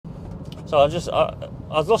So I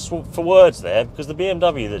was lost for words there, because the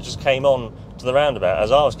BMW that just came on to the roundabout as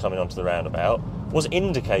I was coming onto the roundabout was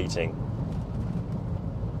indicating.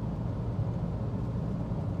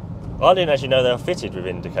 I didn't actually know they were fitted with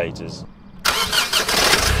indicators.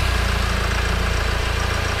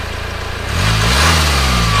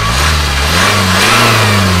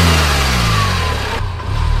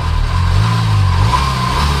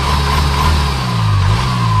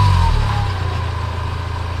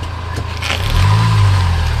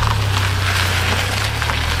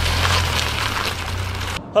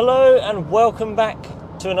 Hello and welcome back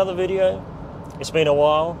to another video. It's been a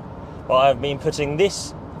while, but I've been putting the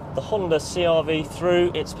Honda CR-V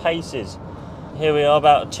through its paces. Here we are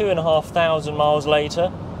about 2,500 miles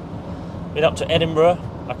later. Been up to Edinburgh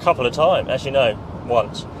a couple of times, actually no,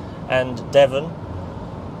 once, and Devon,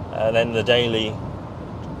 and then the daily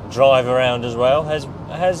drive around as well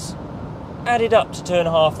has added up to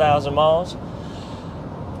 2,500 miles.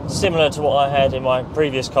 Similar to what I had in my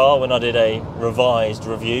previous car when I did a revised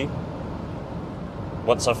review,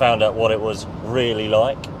 once I found out what it was really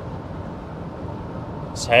like.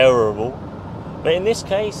 Terrible. But in this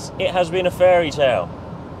case, it has been a fairy tale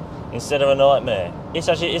instead of a nightmare. It's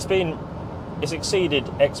exceeded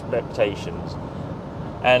expectations.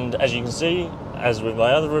 And as you can see, as with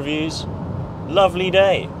my other reviews, lovely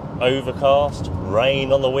day. Overcast,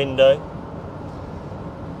 rain on the window.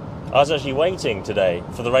 I was actually waiting today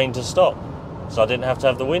for the rain to stop, so I didn't have to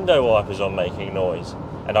have the window wipers on making noise,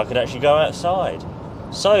 and I could actually go outside.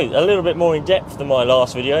 So, a little bit more in depth than my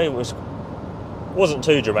last video. It wasn't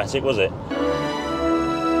too dramatic, was it?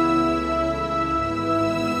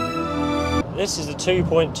 This is a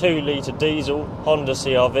 2.2 litre diesel Honda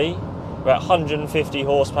CR-V, about 150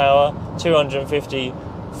 horsepower, 250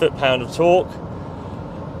 foot-pound of torque.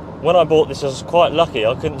 When I bought this, I was quite lucky.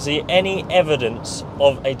 I couldn't see any evidence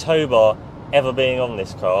of a tow bar ever being on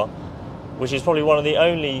this car, which is probably one of the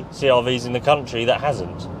only CR-Vs in the country that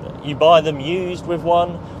hasn't. You buy them used with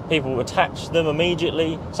one, people attach them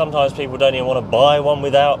immediately. Sometimes people don't even want to buy one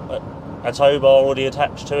without a tow bar already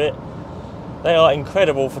attached to it. They are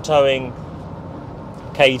incredible for towing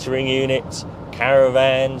catering units,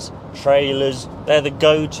 caravans, trailers. They're the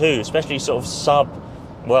go-to, especially sort of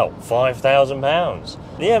 £5,000.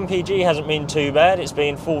 The MPG hasn't been too bad. It's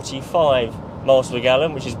been 45 miles per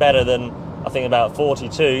gallon, which is better than, I think, about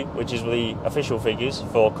 42, which is the official figures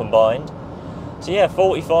for combined. So yeah,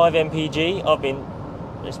 45 MPG,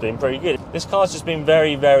 it's been pretty good. This car's just been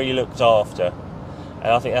very, very looked after,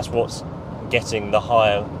 and I think that's what's getting the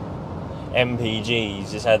higher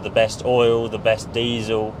MPGs. It's had the best oil, the best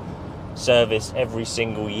diesel service every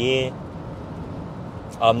single year.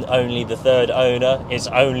 I'm only the third owner. It's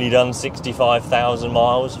only done 65,000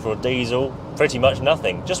 miles for a diesel. Pretty much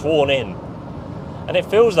nothing, just worn in. And it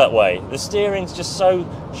feels that way. The steering's just so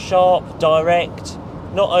sharp, direct,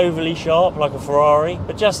 not overly sharp like a Ferrari,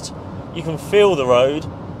 but just, you can feel the road,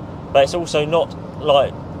 but it's also not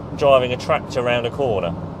like driving a tractor around a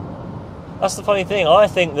corner. That's the funny thing. I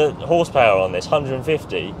think that horsepower on this,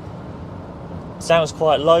 150, sounds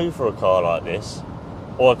quite low for a car like this.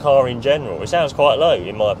 Or a car in general. It sounds quite low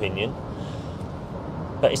in my opinion,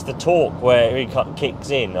 but it's the torque where it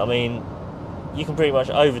kicks in. I mean, you can pretty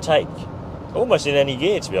much overtake almost in any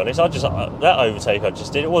gear, to be honest. That overtake I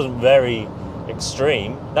just did, it wasn't very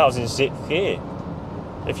extreme. That was in 6th gear.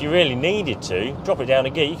 If you really needed to drop it down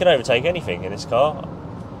a gear, you can overtake anything in this car.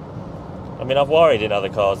 I mean, I've worried in other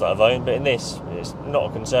cars that I've owned, but in this, it's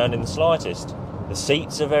not a concern in the slightest. The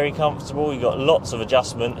seats are very comfortable. You've got lots of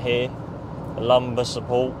adjustment here. Lumbar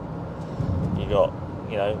support. You got,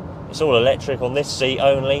 it's all electric on this seat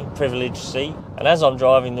only, privileged seat. And as I'm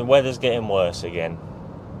driving, the weather's getting worse again.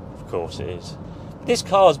 Of course it is. This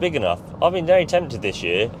car's big enough. I've been very tempted this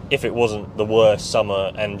year, if it wasn't the worst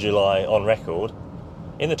summer and July on record,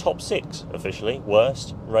 in the top 6 officially.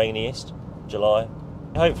 Worst, rainiest, July.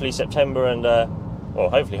 Hopefully September and,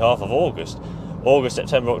 hopefully half of August. August,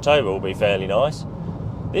 September, October will be fairly nice.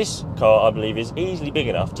 This car, I believe, is easily big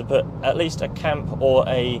enough to put at least a camp or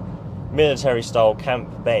a military-style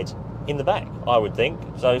camp bed in the back, I would think.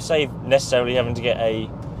 So save necessarily having to get a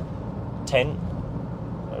tent.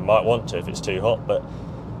 I might want to if it's too hot, but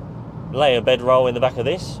lay a bedroll in the back of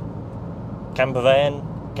this. Camper van,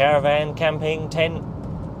 caravan, camping, tent.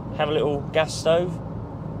 Have a little gas stove.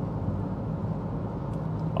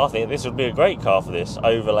 I think this would be a great car for this,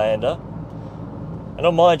 Overlander. And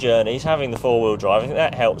on my journeys, having the 4-wheel drive, I think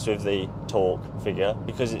that helps with the torque figure,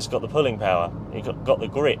 because it's got the pulling power, you've got the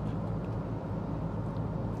grip.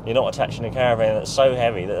 You're not attaching a caravan that's so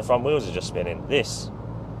heavy that the front wheels are just spinning. This.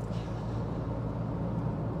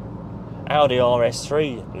 Audi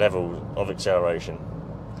RS3 level of acceleration.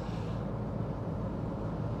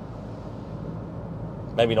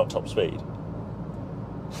 Maybe not top speed.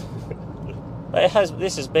 But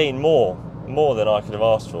this has been more than I could have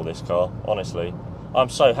asked for, this car, honestly. I'm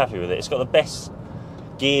so happy with it. It's got the best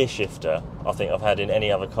gear shifter I think I've had in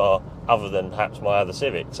any other car other than perhaps my other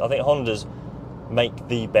Civics. I think Hondas make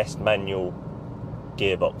the best manual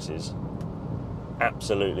gearboxes.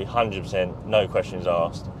 Absolutely, 100%, no questions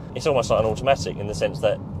asked. It's almost like an automatic in the sense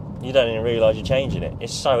that you don't even realise you're changing it.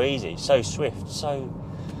 It's so easy, so swift, so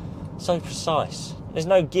precise. There's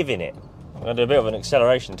no giving it. I'm going to do a bit of an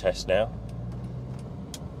acceleration test now,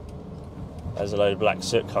 as a load of black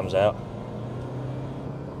soot comes out.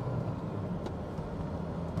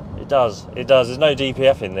 It does. There's no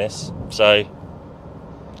DPF in this, so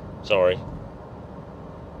sorry.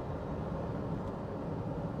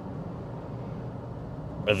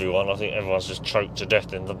 I think everyone's just choked to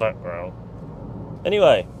death in the background.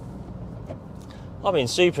 Anyway, I've been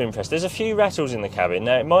super impressed. There's a few rattles in the cabin.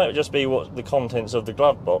 Now, it might just be what the contents of the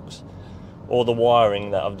glove box or the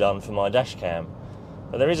wiring that I've done for my dash cam.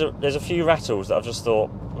 But there's a few rattles that I've just thought,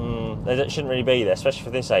 they shouldn't really be there, especially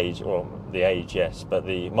for this age. Well, the age, yes, but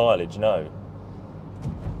the mileage, no.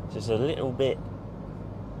 Just a little bit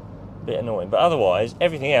annoying. But otherwise,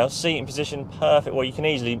 everything else, seating position, perfect. Well, you can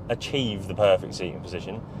easily achieve the perfect seating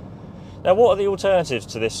position. Now, what are the alternatives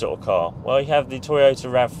to this sort of car? Well, you have the Toyota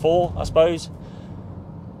RAV4, I suppose.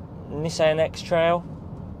 Nissan X-Trail.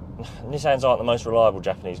 Nissans aren't the most reliable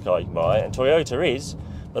Japanese car you can buy, and Toyota is,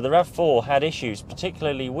 but the RAV4 had issues,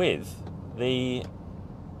 particularly with the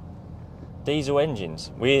diesel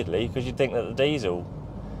engines, weirdly, because you'd think that the diesel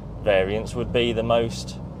variants would be the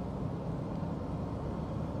most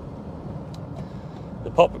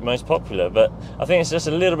popular, but I think it's just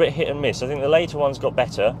a little bit hit and miss. I think the later ones got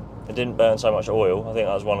better. It didn't burn so much oil. I think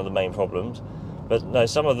that was one of the main problems. But no,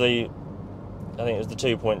 some of the, I think it was the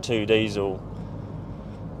 2.2 diesel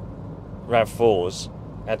RAV4s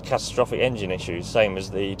had catastrophic engine issues, same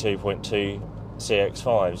as the 2.2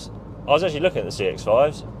 CX-5s. I was actually looking at the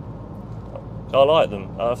CX-5s. I like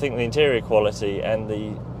them. I think the interior quality and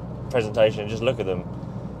the presentation, just look at them,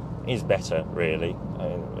 is better, really. I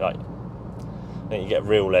mean, like, I think you get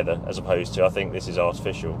real leather as opposed to, I think this is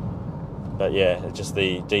artificial. But yeah, just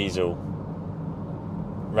the diesel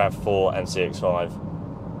RAV4 and CX-5.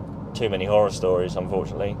 Too many horror stories,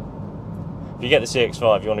 unfortunately. If you get the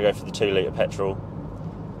CX-5, you want to go for the 2 litre petrol.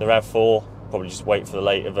 The RAV4, probably just wait for the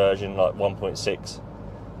later version, like 1.6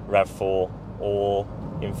 RAV4, or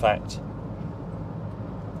in fact,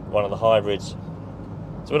 one of the hybrids.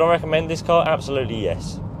 So would I recommend this car? Absolutely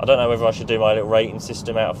yes. I don't know whether I should do my little rating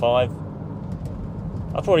system out of 5.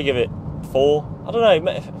 I'd probably give it 4. I don't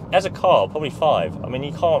know, as a car, probably 5. I mean,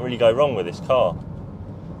 you can't really go wrong with this car.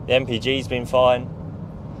 The MPG's been fine.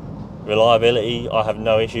 Reliability, I have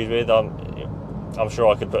no issues with. I'm sure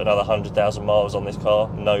I could put another 100,000 miles on this car,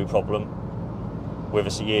 no problem, with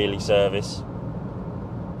a yearly service.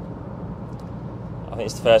 I think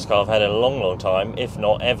it's the first car I've had in a long time, if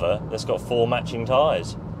not ever, that's got 4 matching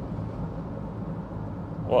tyres.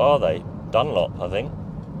 What are they? Dunlop, I think.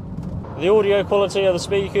 The audio quality of the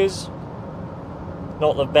speakers,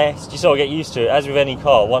 not the best. You sort of get used to it, as with any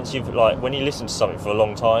car. Once you've, like, when you listen to something for a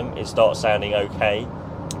long time, it starts sounding okay.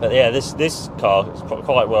 But yeah, this car is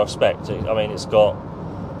quite well spec'd. I mean, it's got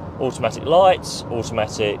automatic lights,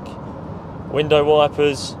 automatic window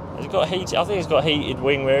wipers. It's got heated. I think it's got heated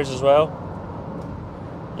wing mirrors as well.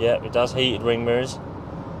 Yeah, it does, heated wing mirrors,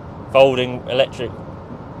 folding electric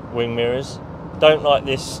wing mirrors. Don't like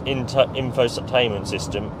this infotainment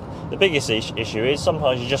system. The biggest issue is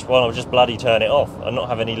sometimes you just want to just bloody turn it off and not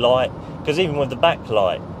have any light, because even with the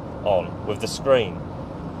backlight on, with the screen,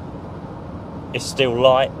 it's still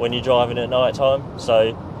light when you're driving at night time.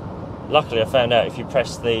 So luckily I found out if you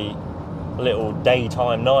press the little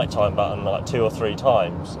daytime nighttime button like 2 or 3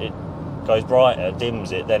 times, it goes brighter,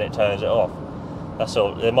 dims it, then it turns it off. That's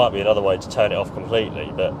all. There might be another way to turn it off completely,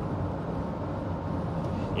 but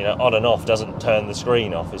you know, on and off doesn't turn the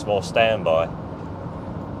screen off, it's more standby.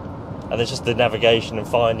 And there's just the navigation and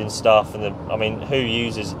finding stuff, and I mean, who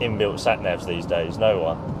uses inbuilt sat-navs these days? No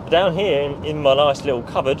one. Down here in my nice little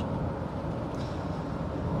cupboard,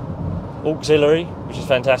 auxiliary, which is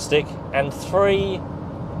fantastic, and 3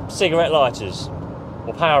 cigarette lighters,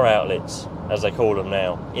 or power outlets as they call them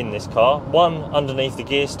now, in this car. One underneath the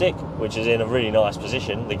gear stick, which is in a really nice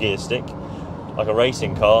position, the gear stick, like a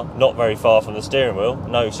racing car, not very far from the steering wheel,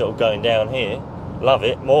 no sort of going down here. Love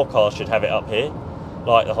it. More cars should have it up here,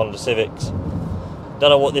 like the Honda Civics. Don't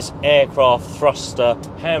know what this aircraft thruster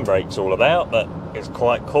handbrake's all about, but it's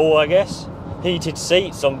quite cool, I guess. Heated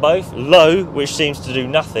seats on both, low, which seems to do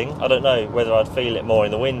nothing. I don't know whether I'd feel it more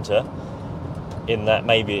in the winter, in that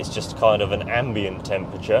maybe it's just kind of an ambient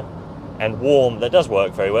temperature. And warm, that does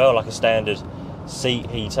work very well, like a standard seat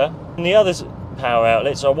heater. And the other power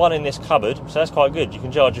outlets are one in this cupboard, so that's quite good. You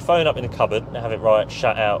can charge your phone up in the cupboard and have it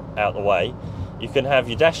shut out the way. You can have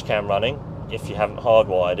your dash cam running, if you haven't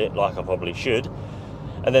hardwired it, like I probably should.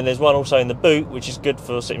 And then there's one also in the boot, which is good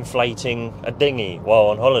for inflating a dinghy while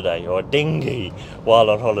on holiday, or a dinghy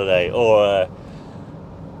while on holiday, or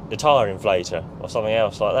a tyre inflator, or something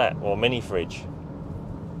else like that, or a mini fridge,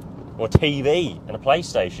 or TV and a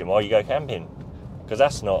PlayStation while you go camping, because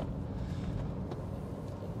that's not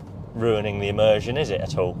ruining the immersion, is it,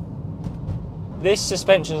 at all? This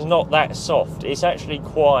suspension's not that soft. It's actually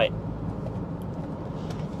quite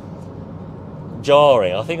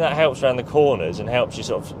jarring. I think that helps around the corners and helps you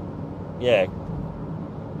sort of, yeah,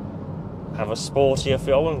 have a sportier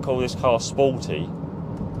feel. I wouldn't call this car sporty.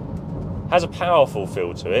 Has a powerful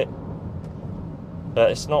feel to it, but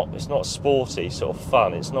it's not sporty, sort of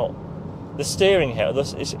fun. It's not. The steering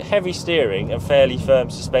it's heavy steering and fairly firm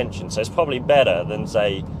suspension, so it's probably better than,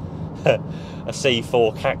 say, a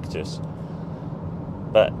C4 Cactus,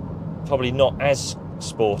 but probably not as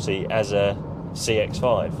sporty as a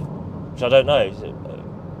CX-5. Which I don't know.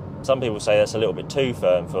 Some people say that's a little bit too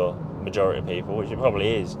firm for the majority of people, which it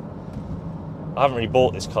probably is. I haven't really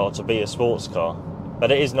bought this car to be a sports car,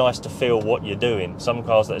 but it is nice to feel what you're doing. Some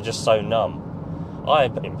cars that are just so numb. I,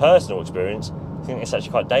 in personal experience, think it's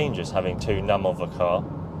actually quite dangerous having too numb of a car.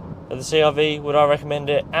 But the CR-V, would I recommend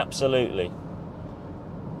it? Absolutely.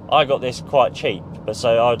 I got this quite cheap, but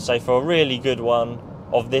so I would say for a really good one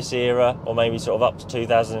of this era, or maybe sort of up to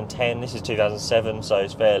 2010, this is 2007, so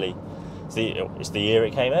it's fairly... It's the year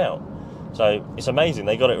it came out, so it's amazing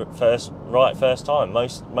they got it first time.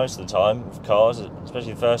 Most of the time with cars,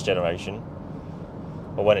 especially the first generation,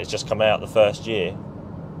 or when it's just come out the first year,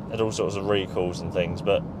 had all sorts of recalls and things.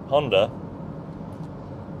 But Honda,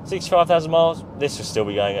 65,000 miles, this will still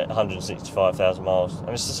be going at 165,000 miles,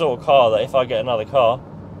 and it's the sort of car that if I get another car,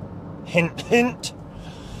 hint hint,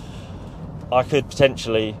 I could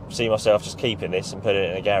potentially see myself just keeping this and putting it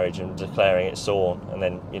in a garage and declaring it sawn, and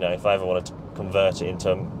then, you know, if I ever wanted to convert it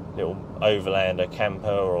into a little overlander camper,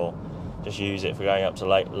 or just use it for going up to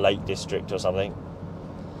Lake District or something,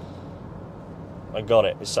 I got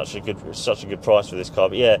it. It's such a good price for this car.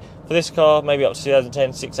 But yeah, for this car, maybe up to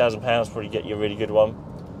 2010, £6,000, probably get you a really good one.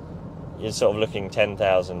 You're sort of looking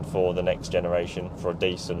 10,000 for the next generation for a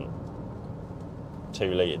decent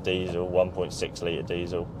 2-litre diesel, 1.6 litre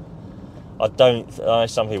diesel. I know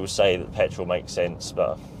some people say that petrol makes sense,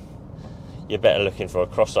 but you're better looking for a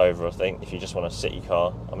crossover, I think, if you just want a city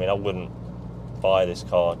car. I mean, I wouldn't buy this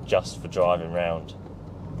car just for driving around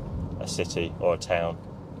a city or a town.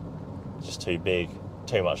 It's just too big,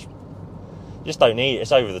 too much. You just don't need it.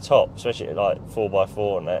 It's over the top, especially like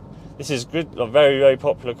 4x4 and that. This is good, a very, very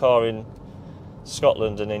popular car in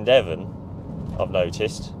Scotland and in Devon, I've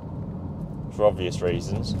noticed, for obvious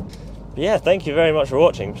reasons. But yeah, thank you very much for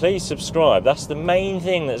watching. Please subscribe. That's the main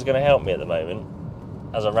thing that's going to help me at the moment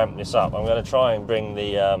as I ramp this up. I'm going to try and bring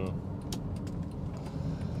the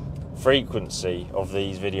frequency of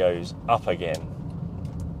these videos up again.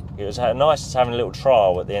 It was nice having a little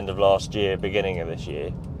trial at the end of last year, beginning of this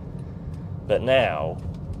year. But now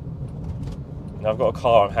I've got a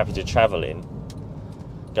car I'm happy to travel in,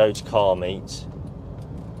 go to car meets,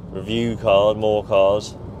 review cars, more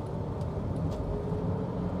cars.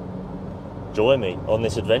 Join me on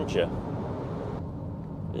this adventure.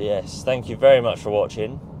 Yes, thank you very much for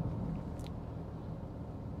watching.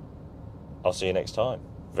 I'll see you next time,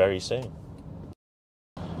 very soon.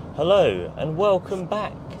 Hello, and welcome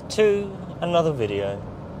back to another video.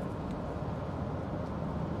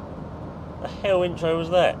 The hell intro was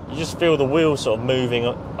that? You just feel the wheels sort of moving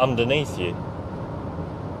underneath you.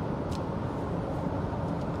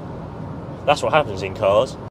 That's what happens in cars.